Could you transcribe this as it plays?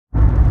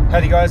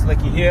Howdy guys,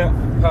 Lecky here,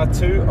 part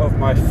 2 of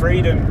my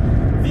freedom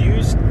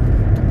views.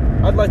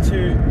 I'd like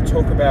to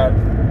talk about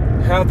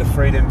how the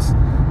freedoms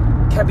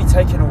can be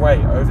taken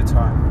away over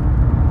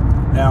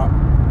time. Now,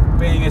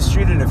 being a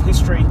student of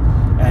history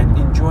and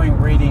enjoying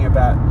reading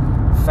about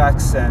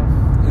facts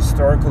and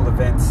historical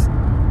events,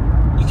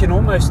 you can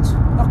almost,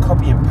 not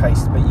copy and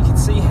paste, but you can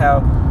see how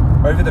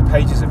over the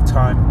pages of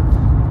time,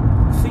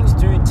 things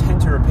do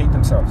tend to repeat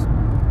themselves.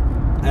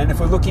 And if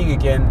we're looking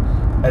again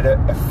at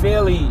a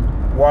fairly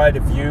wider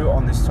view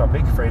on this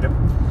topic, freedom,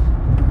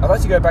 I'd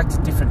like to go back to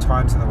different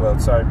times in the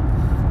world. So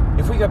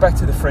if we go back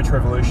to the French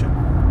Revolution,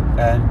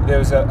 and there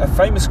was a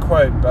famous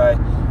quote by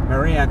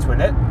Marie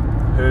Antoinette,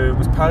 who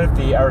was part of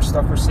the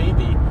aristocracy,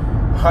 the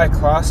high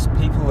class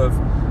people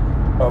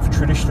of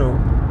traditional,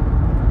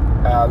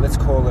 let's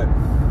call it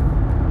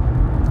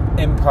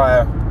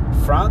Empire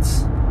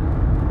France,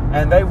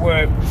 and they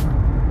were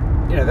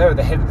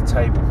the head of the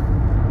table.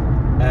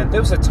 And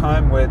there was a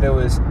time where there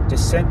was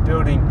dissent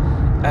building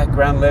at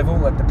ground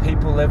level, at the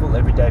people level,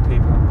 everyday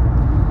people.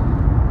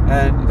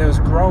 And there was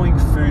growing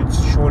food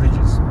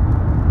shortages.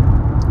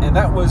 And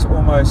that was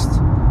almost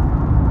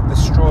the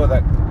straw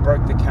that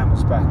broke the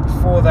camel's back.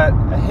 Before that,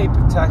 a heap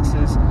of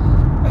taxes,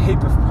 a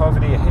heap of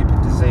poverty, a heap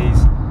of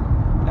disease,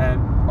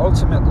 and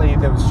ultimately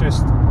there was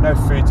just no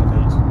food to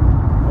eat.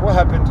 And what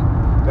happened?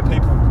 The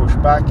people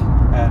pushed back,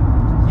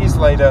 and years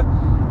later,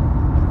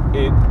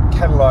 it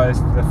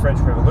catalyzed the French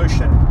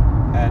Revolution,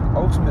 and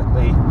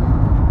ultimately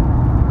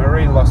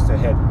Marie lost her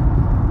head.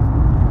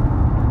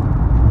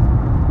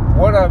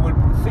 What I would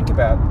think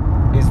about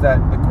is that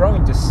the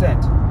growing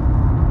dissent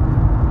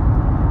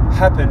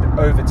happened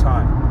over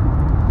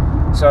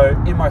time. So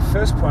in my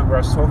first point where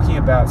I was talking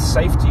about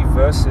safety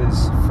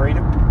versus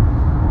freedom,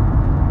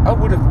 I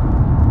would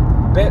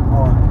have bet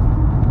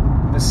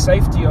on the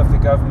safety of the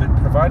government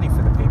providing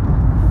for the people,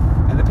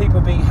 and the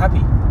people being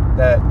happy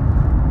that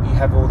we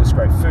have all this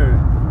great food,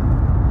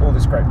 all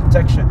this great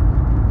protection,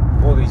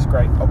 all these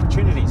great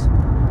opportunities.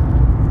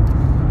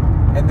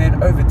 And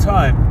then over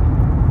time,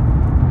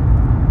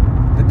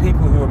 the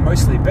people who are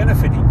mostly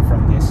benefiting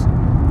from this,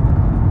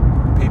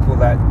 people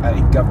that are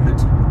in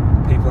government,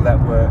 people that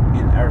were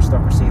in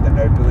aristocracy, the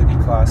nobility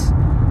class,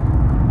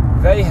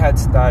 they had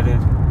started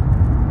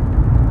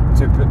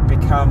to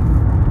become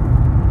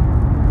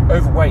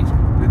overweight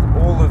with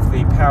all of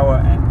the power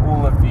and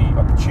all of the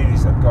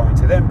opportunities that are going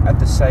to them at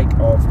the sake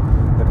of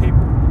the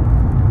people.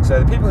 So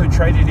the people who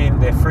traded in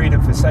their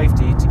freedom for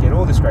safety to get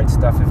all this great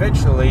stuff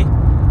eventually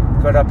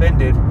got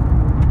upended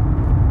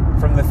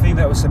from the thing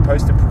that was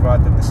supposed to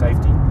provide them the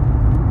safety.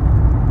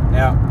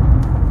 Now,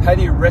 how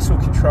do you wrestle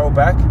control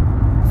back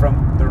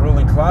from the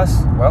ruling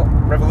class? Well,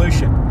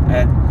 revolution.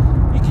 And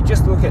you can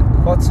just look at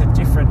lots of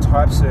different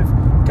types of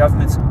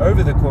governments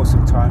over the course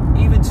of time,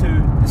 even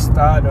to the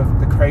start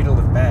of the cradle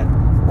of man,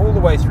 all the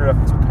way through up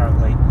until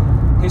currently.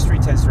 History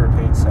tends to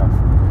repeat itself.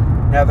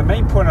 Now, the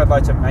main point I'd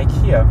like to make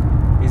here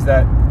is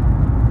that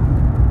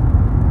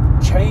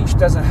change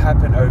doesn't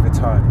happen over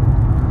time.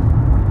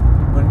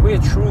 When we're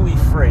truly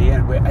free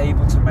and we're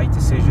able to make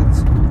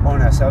decisions on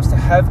ourselves, to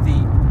have the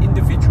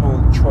individual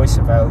choice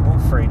available,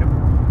 freedom,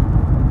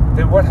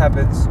 then what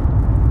happens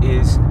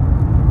is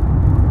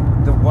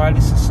the wider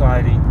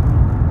society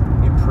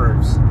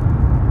improves.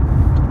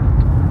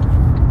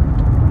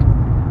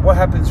 What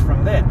happens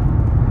from then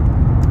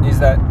is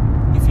that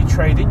if you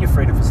trade in your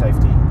freedom for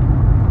safety,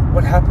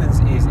 what happens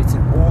is it's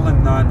an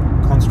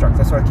all-in-none construct.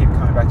 That's what I keep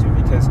coming back to,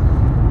 because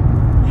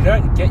you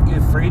don't get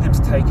your freedoms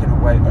taken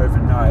away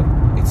overnight.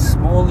 It's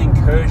small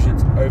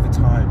incursions over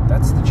time.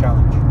 That's the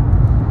challenge.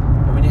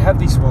 And when you have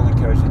these small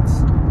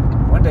incursions,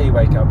 one day you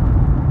wake up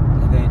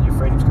and then your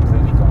freedom's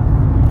completely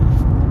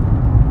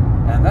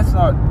gone. And that's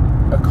not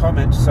a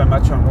comment so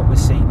much on what we're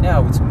seeing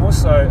now. It's more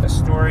so a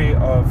story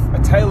of a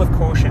tale of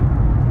caution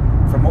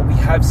from what we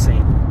have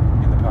seen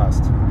in the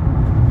past.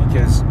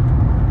 Because,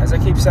 as I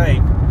keep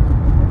saying,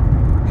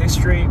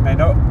 history may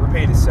not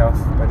repeat itself,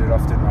 but it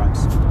often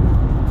rhymes.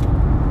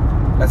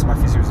 That's my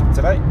physicism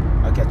today.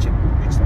 I'll catch you.